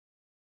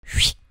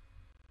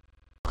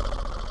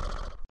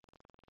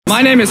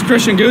My name is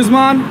Christian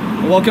Guzman,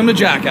 and welcome to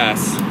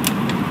Jackass.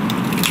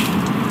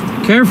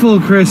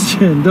 Careful,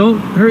 Christian, don't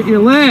hurt your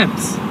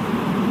lats.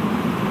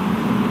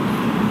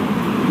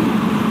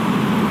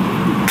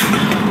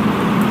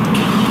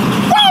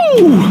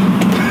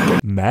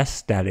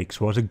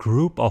 Mathstatics was a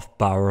group of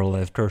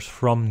powerlifters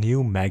from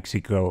New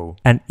Mexico,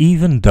 and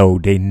even though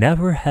they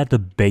never had the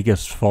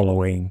biggest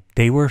following,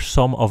 they were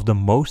some of the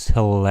most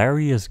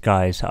hilarious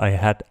guys I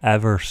had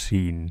ever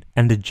seen.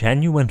 And the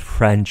genuine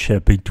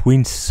friendship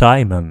between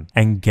Simon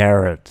and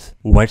Garrett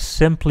was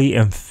simply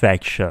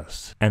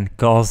infectious and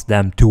caused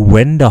them to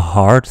win the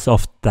hearts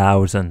of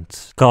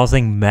thousands,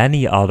 causing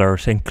many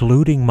others,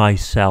 including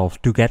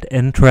myself, to get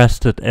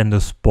interested in the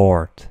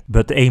sport.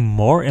 But a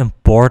more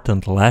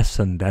important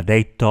lesson that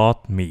they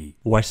taught me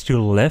was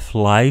to live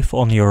life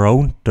on your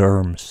own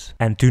terms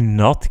and to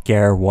not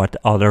care what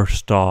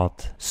others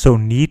thought. So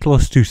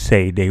needless to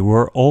say, they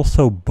were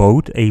also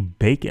both a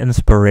big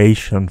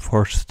inspiration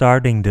for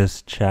starting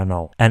this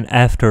channel. And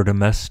after the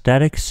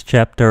Mathstatics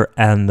chapter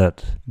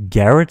ended,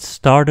 Garrett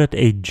started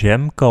a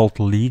gym called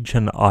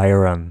Legion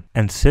Iron,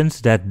 and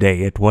since that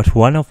day it was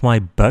one of my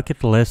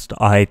bucket list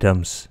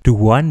items to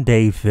one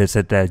day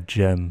visit that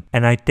gym,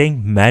 and I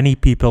think many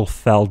people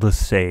felt the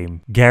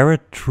same.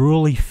 Garrett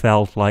truly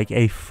felt like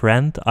a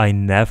friend I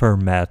never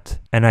met,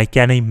 and I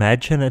can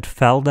imagine it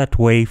felt that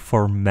way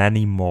for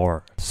many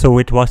more. So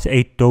it was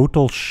a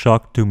total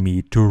shock to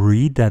me to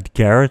read that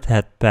Garrett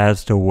had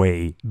passed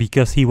away,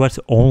 because he was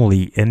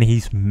only in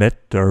his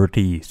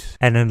mid-30s.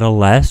 And in the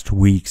last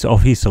weeks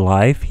of his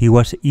life he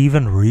was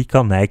even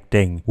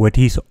reconnecting with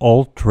his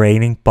old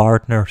training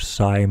partner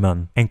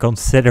Simon. And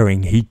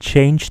considering he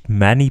changed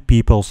many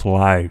people's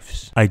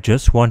lives, I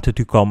just wanted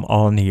to come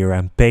on here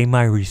and pay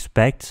my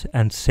respects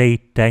and say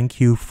thank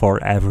you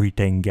for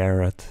everything,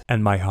 Garrett.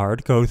 And my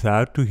heart goes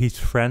out to his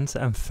friends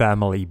and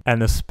family,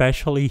 and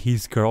especially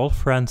his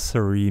girlfriend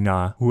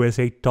Serena, who is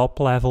a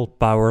top-level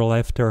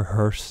powerlifter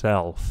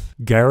herself.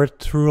 Garrett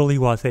truly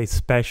was a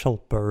special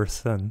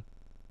person.